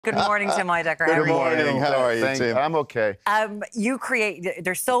Good morning, Tim Heidecker. Good morning. How are you, Tim? I'm okay. You create.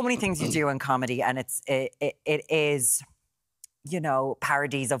 There's so many things you do in comedy, and it is, you know,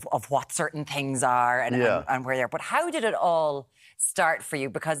 parodies of what certain things are and where they are. But how did it all start for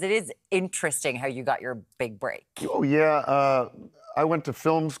you? Because it is interesting how you got your big break. Oh yeah, I went to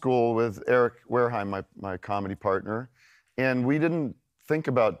film school with Eric Wareheim, my comedy partner, and we didn't think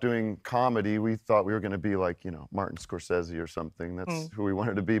about doing comedy. We thought we were going to be like, you know, Martin Scorsese or something. That's who we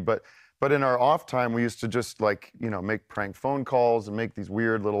wanted to be. But in our off time, we used to just like, you know, make prank phone calls and make these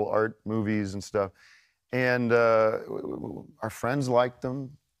weird little art movies and stuff. And our friends liked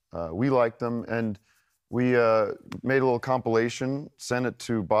them. We liked them. And we made a little compilation, sent it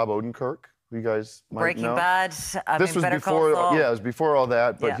to Bob Odenkirk, who you guys might Breaking know. Bad. This was before, yeah, it was before all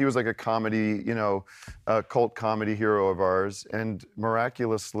that, but Yeah. he was like a comedy, you know, cult comedy hero of ours. And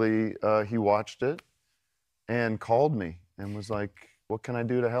miraculously, he watched it and called me and was like, "What can I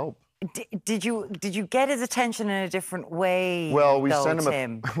do to help?" Did you get his attention in a different way? Well, we though, sent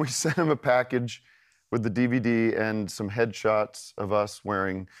him Tim? we sent him a package with the DVD and some headshots of us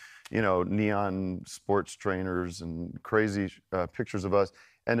wearing, you know, neon sports trainers and crazy pictures of us,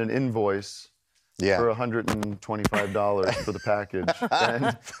 and an invoice for $125 for the package.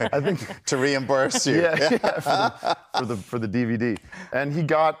 And I think to reimburse you. For the DVD. And he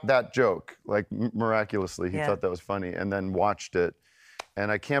got that joke, like miraculously. He thought that was funny, and then watched it.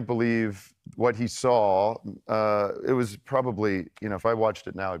 And I can't believe what he saw. It was probably, you know, if I watched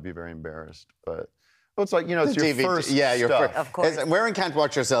it now, I'd be very embarrassed. But well, it's like, you know, it's your DVD, first your stuff. first. Of course. Muireann can't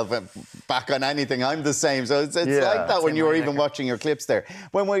watch herself back on anything. I'm the same. So it's like that when you were even watching your clips there.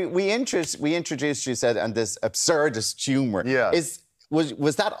 When we introduced you, said, and this absurdist humour. Yeah.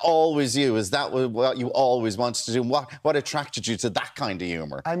 Was that always you? Is that what you always wanted to do? What attracted you to that kind of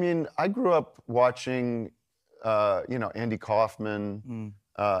humour? I mean, I grew up watching, you know, Andy Kaufman,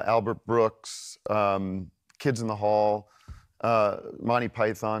 Albert Brooks, Kids in the Hall, Monty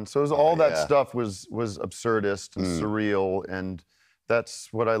Python. So it was all that stuff was absurdist and surreal, and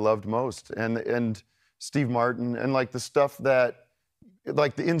that's what I loved most. And Steve Martin, and like the stuff that,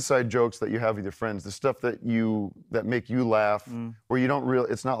 like the inside jokes that you have with your friends, the stuff that make you laugh, where you don't really,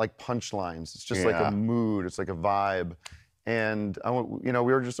 it's not like punchlines. It's just like a mood. It's like a vibe. And you know,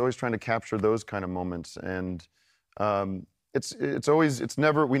 we were just always trying to capture those kind of moments. And we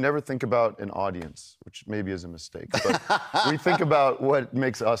never think about an audience, which maybe is a mistake, but we think about what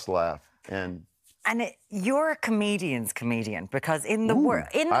makes us laugh. And you're a comedian's comedian, because in the world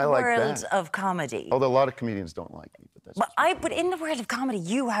of comedy. Although a lot of comedians don't like me, but that's. But in the world of comedy,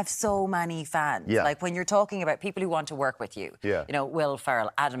 you have so many fans. Yeah. Like when you're talking about people who want to work with you. Yeah. You know, Will Ferrell,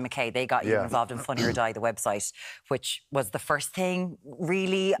 Adam McKay, they got you involved in Funny or Die, the website, which was the first thing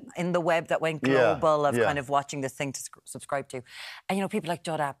really in the web that went global of kind of watching this thing to subscribe to. And you know, people like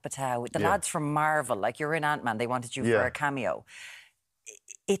Judd Apatow, the lads from Marvel, like you're in Ant-Man, they wanted you for a cameo.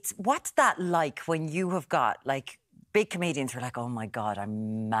 What's that like when you have got like big comedians who are like, "Oh my God,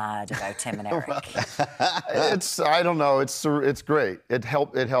 I'm mad about Tim and Eric"? I don't know. It's great. It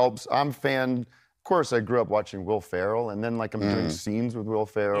helps. I'm a fan. Of course, I grew up watching Will Ferrell, and then like I'm doing scenes with Will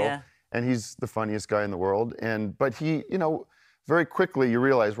Ferrell, and he's the funniest guy in the world. But he, you know, very quickly you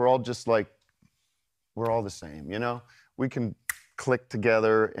realize we're all just like, we're all the same. You know, we can click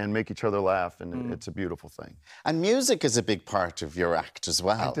together and make each other laugh, and it's a beautiful thing. And music is a big part of your act as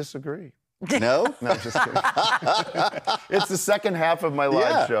well. I disagree. No? No, just kidding. It's the second half of my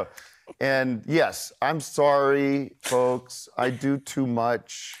live show. And yes, I'm sorry, folks. I do too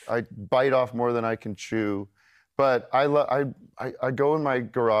much. I bite off more than I can chew. But I go in my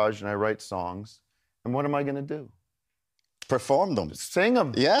garage and I write songs. And what am I going to do? Perform them. Sing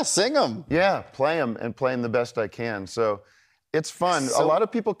them. Yeah, sing them. Yeah, play them and play them the best I can. So it's fun. A lot of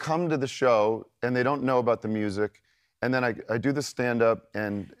people come to the show and they don't know about the music. And then I do the stand-up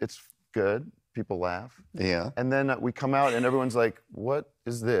and it's good. People laugh. Yeah. And then we come out and everyone's like, "What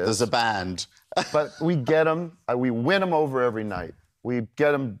is this?" There's a band. But we get them. We win them over every night. We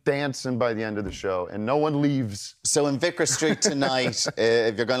get them dancing by the end of the show, and no one leaves. So in Vicar Street tonight,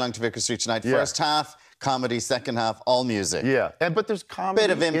 if you're going along to Vicar Street tonight, first half, comedy, second half, all music. Yeah, but there's comedy, bit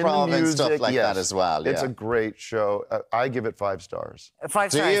of improv and stuff like that as well. It's a great show. I give it 5 stars.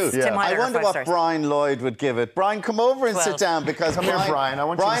 5 Do stars. you? Tim I Heidecker, wonder 5 what stars. Brian Lloyd would give it. Brian, come over and sit down, because Come here, Brian. I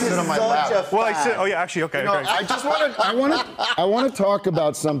want you to Brian sit is on my such lap. a fan. Well, I sit. Oh yeah, actually, okay. No, Okay. I just want to talk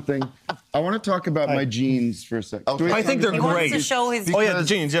about something. I want to talk about my jeans for a second. Okay. I think they're He wants great. to show his... Oh yeah, the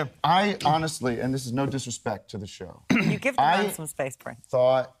jeans. Yeah. I honestly, and this is no disrespect to the show, You give the man some space, Brian.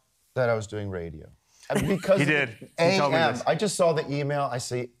 thought that I was doing radio. Because He did. He told me AM. this. I just saw the email. I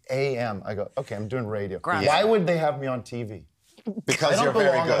see AM. I go, okay, I'm doing radio. Grand. Why would they have me on TV? Because I you're don't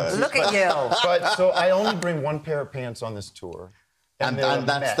very belong on good. Look at you. But so I only bring one pair of pants on this tour. And they're a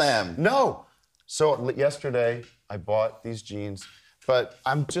that's mess. them. No. So yesterday, I bought these jeans, but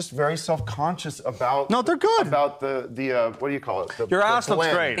I'm just very self-conscious about... No, they're good. About the what do you call it? Your ass looks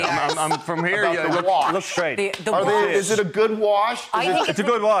blend. great. I'm from here. About You the wash. look great. The Are wash. they, is it a good wash? I think It's a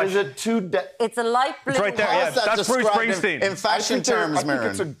good wash. Is it too... It's a light blue. It's right there, wash. yeah. How's that That's Bruce described Springsteen. in fashion terms, I think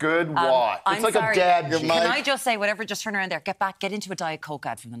it's a Muireann? good wash. I'm It's like sorry. a dad Your jean. mind- Can I just say, whatever, just turn around there, get into a Diet Coke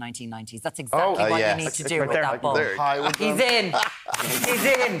ad from the 1990s. That's exactly what yes. you need to do Right with there. that ball. They're high with He's them. in. He's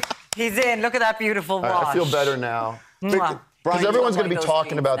in. He's in. Look at that beautiful wash. I feel better now. Mwah. Because everyone's going to be Those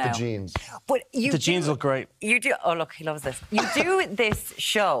talking jeans about now. the jeans. But you The jeans look great. You do. Oh, look, he loves this. You do this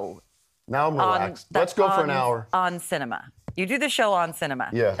show Now I'm on. relaxed. Let's go for an hour. On cinema. You do the show on cinema.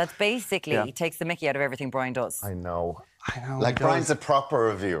 Yeah. That's basically takes the mickey out of everything Brian does. I know. I know. Like Brian's a proper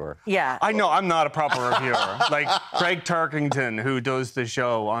reviewer. Yeah. I know, I'm not a proper reviewer. Like Craig Turkington, who does the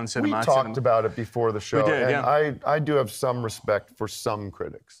show on We Cinema. talked about it before the show. did, and yeah. I do have some respect for some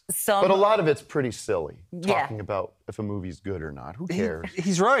critics. Some- But a lot of it's pretty silly, Yeah. talking about if a movie's good or not. Who cares?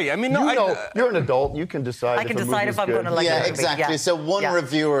 He's right. I mean, no, You know, you're an adult. You can decide I can if a decide movie's if I'm good. going to like Yeah, the movie. exactly. Yeah. So one Yeah.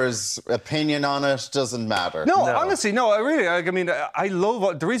 reviewer's opinion on it doesn't matter. No, honestly, no. I really, like, I mean, I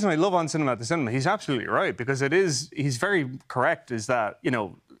love the reason I love On Cinema at the Cinema. He's absolutely right because he's very correct. Is that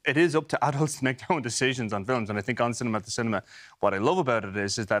it is up to adults to make their own decisions on films, and I think On Cinema at the Cinema, what I love about it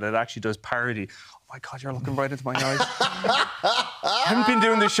is that it actually does parody. Oh my God, you're looking right into my eyes. I haven't been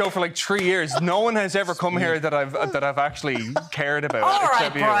doing this show for like 3 years. No one has ever come here that I've actually cared about. All right,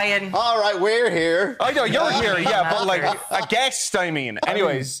 except you. Brian. All right, we're here. I know you're here, yeah, but like a guest, I mean.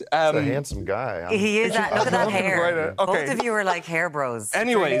 Anyways, He's a handsome guy. He is that. Look at that hair. Right, okay. Both of you are like hair bros. It's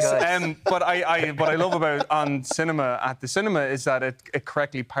anyways, really good. but what I love about On Cinema at the Cinema is that it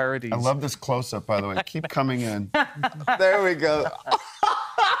correctly parodies. I love this close-up, by the way. Keep coming in. There we go.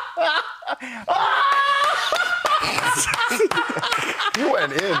 You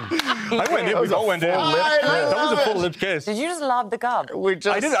went in. I went in. We was a all went in. full lip kiss. That was a love full it. lip kiss. Did you just lob the gob? We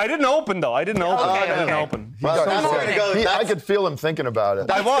just. I didn't open though. I didn't open. Okay, I didn't okay. open. Well, that's Sorry. gonna go. I could feel him thinking about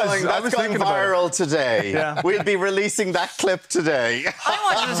it. I was That's going thinking about it. viral today. Yeah. We'll be releasing that clip today.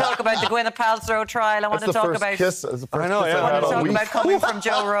 I wanted to talk about the Gwyneth Paltrow trial. I want That's to the talk first about. kiss. That's the first I know, kiss yeah. I've I had want to all talk week. about coming from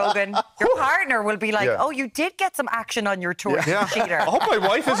Joe Rogan. Your partner will be like, Yeah. "Oh, you did get some action on your tour, Yeah. cheater." I hope my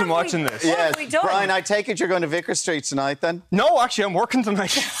wife isn't have we- watching this. What have Yes. we done? Brian, I take it you're going to Vicar Street tonight then? No, actually, I'm working tonight,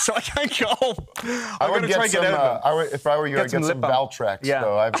 so I can't go. I I'm would going to try get and get some. out of it. If I were you, Get I'd some get lip some balm. Valtrex. Yeah,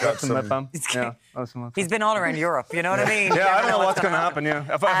 though. I've got some lip balm. Yeah, He's been all around Europe. You know what I mean? Yeah, I don't know what's going to happen. Yeah,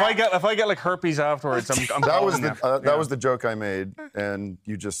 if I get like herpes afterwards, I'm That was calling the you. that was the joke I made, and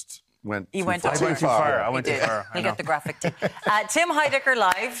you just went. He too went far. too I went too far. I went too He did. far. I He'll know. get the graphic too. Tim Heidecker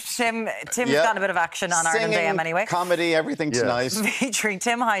live. Tim's Yeah. gotten a bit of action on Ireland Singing, AM anyway. comedy, everything tonight. Featuring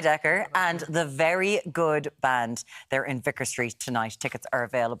Tim Heidecker and the Very Good Band. They're in Vicar Street tonight. Tickets are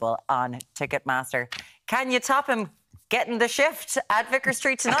available on Ticketmaster. Can you top him getting the shift at Vicar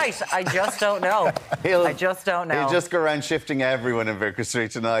Street tonight? I just don't know. I just don't know. He'll just go around shifting everyone in Vicar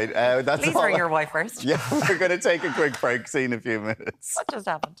Street tonight. That's Please all. bring your wife first. Yeah, we're going to take a quick break. See you in a few minutes. What just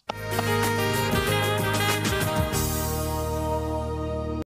happened?